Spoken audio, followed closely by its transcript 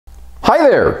Hi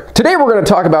there! Today we're going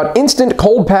to talk about instant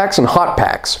cold packs and hot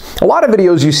packs. A lot of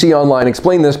videos you see online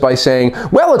explain this by saying,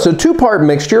 well, it's a two-part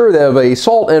mixture of a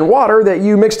salt and water that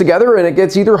you mix together and it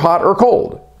gets either hot or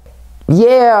cold.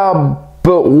 Yeah,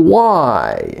 but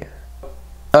why?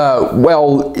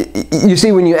 Well, you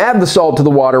see, when you add the salt to the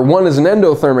water, one is an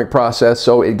endothermic process,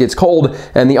 so it gets cold,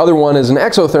 and the other one is an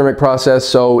exothermic process,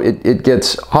 so it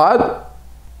gets hot?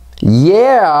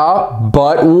 Yeah,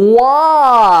 but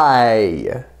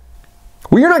why?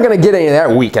 Well, you're not going to get any of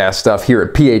that weak-ass stuff here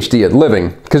at PhD at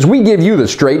Living, because we give you the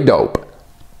straight dope.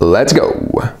 Let's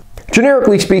go.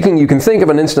 Generically speaking, you can think of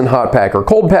an instant hot pack or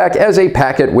cold pack as a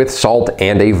packet with salt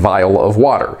and a vial of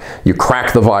water. You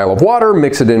crack the vial of water,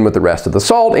 mix it in with the rest of the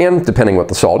salt, and depending what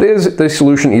the salt is, the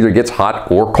solution either gets hot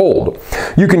or cold.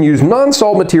 You can use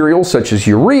non-salt materials such as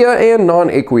urea and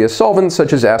non-aqueous solvents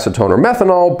such as acetone or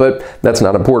methanol, but that's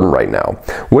not important right now.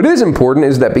 What is important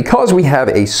is that because we have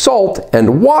a salt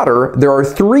and water, there are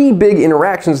three big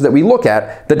interactions that we look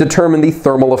at that determine the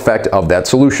thermal effect of that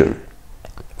solution.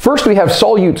 First, we have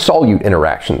solute-solute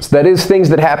interactions, that is, things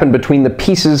that happen between the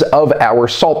pieces of our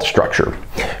salt structure.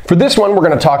 For this one, we're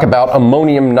going to talk about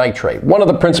ammonium nitrate, one of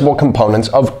the principal components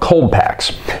of cold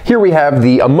packs. Here we have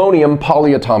the ammonium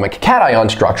polyatomic cation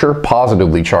structure,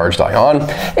 positively charged ion,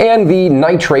 and the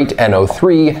nitrate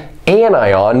NO3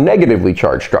 anion, negatively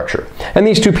charged structure. And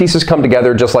these two pieces come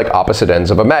together just like opposite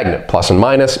ends of a magnet, plus and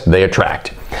minus, they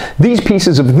attract. These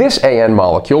pieces of this AN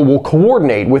molecule will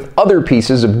coordinate with other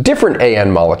pieces of different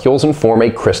AN molecules and form a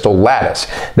crystal lattice.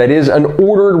 That is an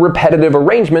ordered repetitive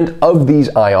arrangement of these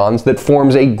ions that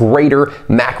forms a greater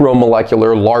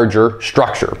macromolecular, larger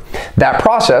structure. That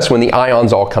process, when the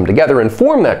ions all come together and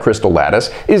form that crystal lattice,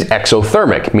 is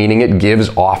exothermic, meaning it gives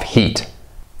off heat.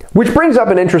 Which brings up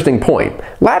an interesting point.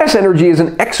 Lattice energy is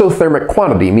an exothermic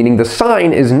quantity, meaning the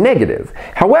sign is negative.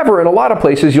 However, in a lot of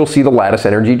places you'll see the lattice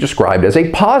energy described as a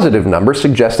positive number,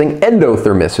 suggesting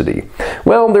endothermicity.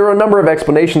 Well, there are a number of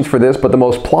explanations for this, but the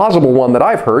most plausible one that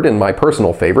I've heard, and my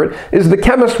personal favorite, is the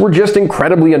chemists were just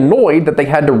incredibly annoyed that they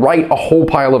had to write a whole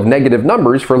pile of negative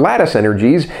numbers for lattice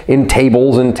energies in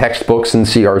tables and textbooks and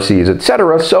CRCs,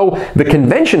 etc., so the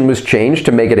convention was changed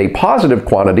to make it a positive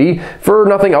quantity for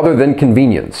nothing other than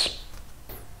convenience.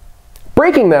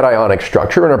 Breaking that ionic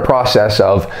structure in a process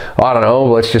of, I don't know,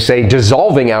 let's just say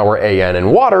dissolving our AN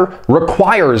in water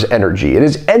requires energy. It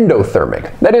is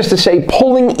endothermic. That is to say,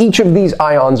 pulling each of these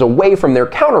ions away from their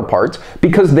counterparts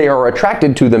because they are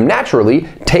attracted to them naturally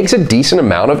takes a decent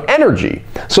amount of energy.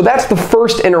 So that's the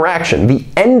first interaction, the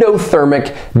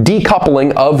endothermic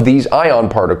decoupling of these ion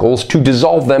particles to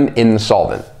dissolve them in the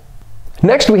solvent.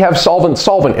 Next, we have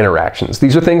solvent-solvent interactions.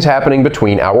 These are things happening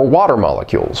between our water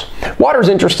molecules. Water is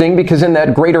interesting because in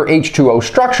that greater H2O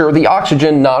structure, the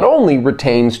oxygen not only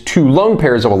retains two lone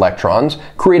pairs of electrons,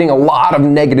 creating a lot of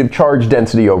negative charge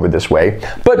density over this way,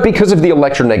 but because of the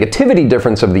electronegativity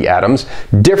difference of the atoms,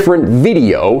 different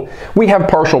video, we have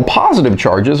partial positive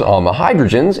charges on the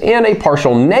hydrogens and a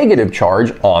partial negative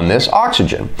charge on this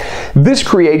oxygen. This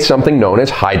creates something known as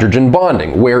hydrogen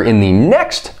bonding, where in the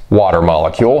next water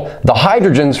molecule, the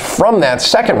hydrogens from that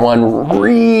second one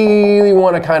really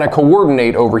want to kind of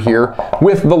coordinate over here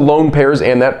with the lone pairs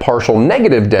and that partial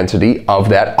negative density of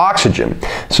that oxygen.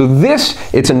 So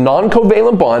it's a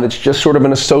non-covalent bond, it's just sort of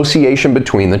an association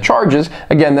between the charges.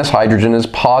 Again, this hydrogen is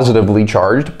positively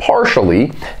charged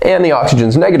partially, and the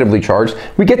oxygen's negatively charged.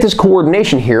 We get this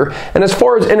coordination here, and as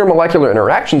far as intermolecular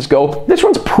interactions go, this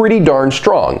one's pretty darn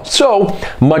strong. So,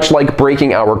 much like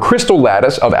breaking our crystal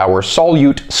lattice of our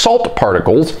solute salt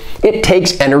particles, it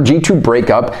takes energy to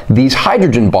break up these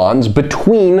hydrogen bonds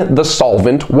between the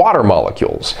solvent water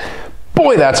molecules.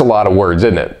 Boy, that's a lot of words,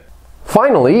 isn't it?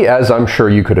 Finally, as I'm sure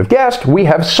you could have guessed, we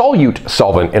have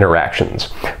solute-solvent interactions.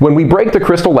 When we break the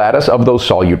crystal lattice of those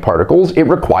solute particles, it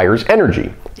requires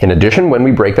energy. In addition, when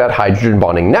we break that hydrogen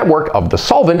bonding network of the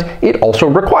solvent, it also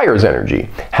requires energy.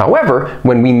 However,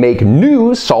 when we make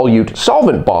new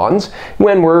solute-solvent bonds,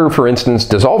 when we're, for instance,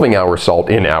 dissolving our salt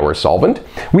in our solvent,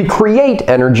 we create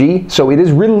energy, so it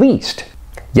is released.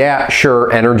 Yeah, sure,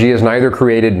 energy is neither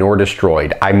created nor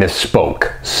destroyed. I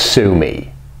misspoke. Sue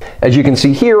me. As you can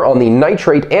see here on the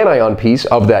nitrate anion piece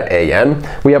of that AN,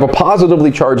 we have a positively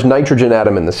charged nitrogen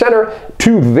atom in the center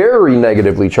two very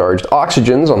negatively charged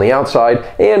oxygens on the outside,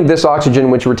 and this oxygen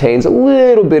which retains a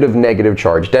little bit of negative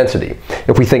charge density.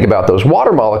 If we think about those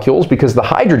water molecules, because the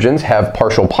hydrogens have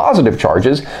partial positive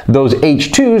charges, those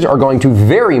H2s are going to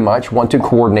very much want to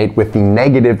coordinate with the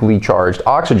negatively charged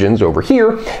oxygens over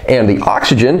here, and the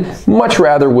oxygen much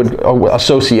rather would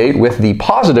associate with the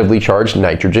positively charged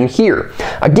nitrogen here.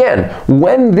 Again,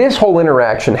 when this whole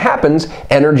interaction happens,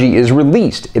 energy is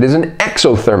released. It is an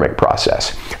exothermic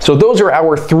process. So those are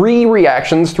our three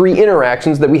reactions, three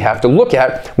interactions that we have to look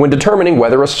at when determining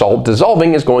whether a salt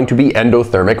dissolving is going to be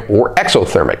endothermic or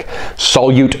exothermic.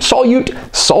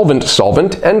 Solute-solute,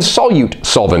 solvent-solvent, and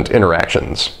solute-solvent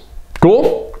interactions.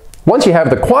 Cool? Once you have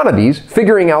the quantities,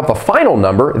 figuring out the final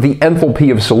number, the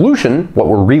enthalpy of solution, what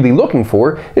we're really looking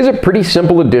for, is a pretty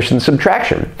simple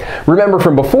addition-subtraction. Remember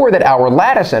from before that our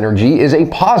lattice energy is a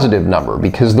positive number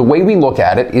because the way we look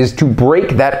at it is to break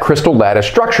that crystal lattice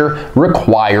structure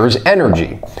requires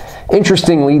energy.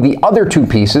 Interestingly, the other two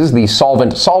pieces, the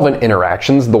solvent-solvent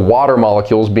interactions, the water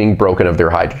molecules being broken of their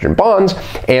hydrogen bonds,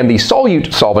 and the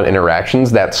solute-solvent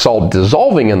interactions, that salt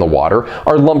dissolving in the water,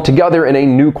 are lumped together in a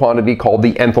new quantity called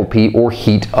the enthalpy or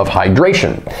heat of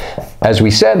hydration. As we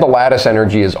said, the lattice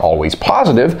energy is always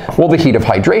positive, while the heat of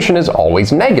hydration is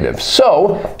always negative.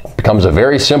 So, it becomes a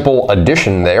very simple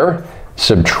addition there.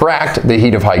 Subtract the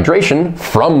heat of hydration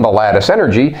from the lattice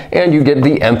energy, and you get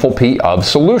the enthalpy of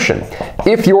solution.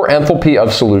 If your enthalpy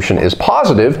of solution is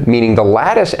positive, meaning the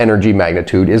lattice energy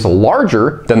magnitude is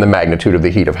larger than the magnitude of the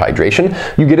heat of hydration,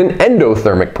 you get an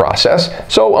endothermic process,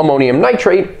 so ammonium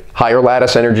nitrate, higher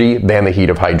lattice energy than the heat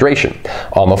of hydration.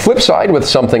 On the flip side, with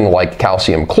something like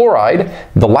calcium chloride,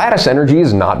 the lattice energy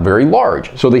is not very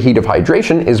large, so the heat of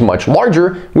hydration is much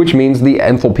larger, which means the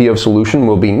enthalpy of solution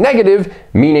will be negative,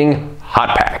 meaning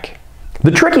hot pack.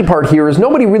 The tricky part here is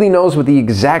nobody really knows what the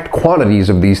exact quantities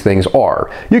of these things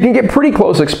are. You can get pretty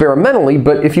close experimentally,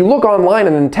 but if you look online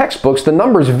and in textbooks, the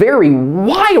numbers vary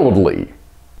wildly.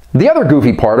 The other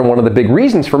goofy part, and one of the big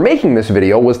reasons for making this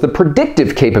video, was the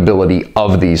predictive capability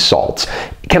of these salts.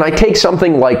 Can I take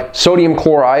something like sodium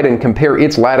chloride and compare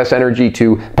its lattice energy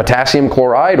to potassium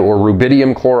chloride, or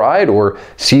rubidium chloride, or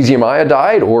cesium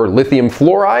iodide, or lithium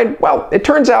fluoride? Well, it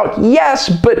turns out yes,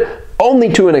 but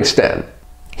only to an extent.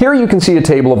 Here you can see a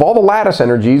table of all the lattice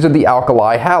energies of the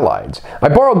alkali-halides. I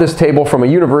borrowed this table from a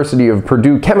University of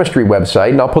Purdue chemistry website,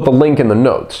 and I'll put the link in the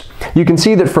notes. You can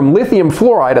see that from lithium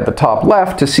fluoride at the top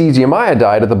left to cesium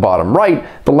iodide at the bottom right,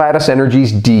 the lattice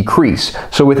energies decrease.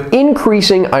 So with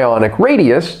increasing ionic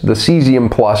radius, the cesium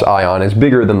plus ion is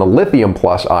bigger than the lithium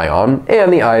plus ion,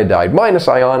 and the iodide minus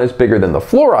ion is bigger than the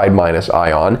fluoride minus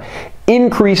ion.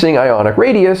 Increasing ionic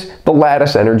radius, the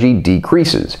lattice energy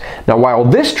decreases. Now, while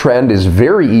this trend is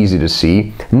very easy to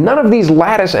see, none of these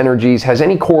lattice energies has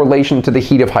any correlation to the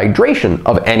heat of hydration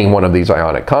of any one of these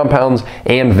ionic compounds,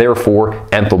 and therefore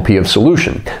enthalpy of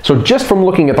solution. So just from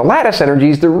looking at the lattice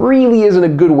energies, there really isn't a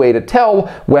good way to tell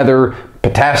whether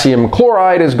potassium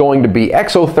chloride is going to be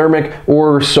exothermic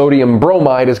or sodium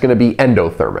bromide is going to be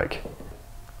endothermic.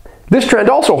 This trend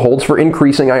also holds for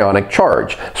increasing ionic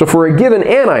charge. So for a given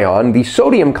anion, the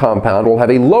sodium compound will have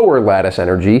a lower lattice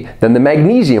energy than the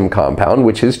magnesium compound,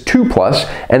 which is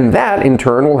 2+, and that in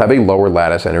turn will have a lower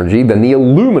lattice energy than the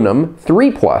aluminum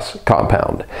 3+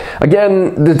 compound.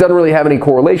 Again, this doesn't really have any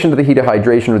correlation to the heat of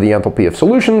hydration or the enthalpy of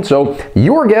solution, so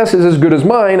your guess is as good as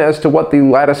mine as to what the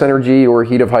lattice energy or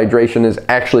heat of hydration is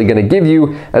actually going to give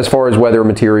you as far as whether a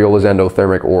material is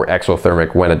endothermic or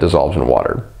exothermic when it dissolves in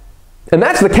water. And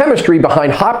that's the chemistry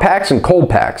behind hot packs and cold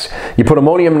packs. You put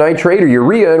ammonium nitrate or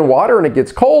urea in water and it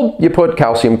gets cold. You put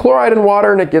calcium chloride in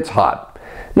water and it gets hot.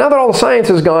 Now that all the science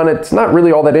is gone, it's not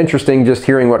really all that interesting just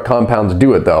hearing what compounds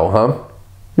do it though, huh?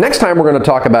 Next time we're going to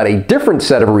talk about a different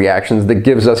set of reactions that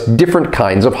gives us different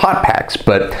kinds of hot packs,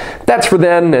 but that's for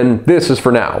then and this is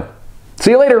for now.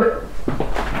 See you later!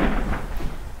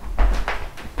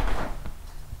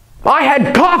 I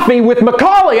had coffee with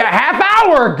Macaulay a half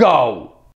hour ago!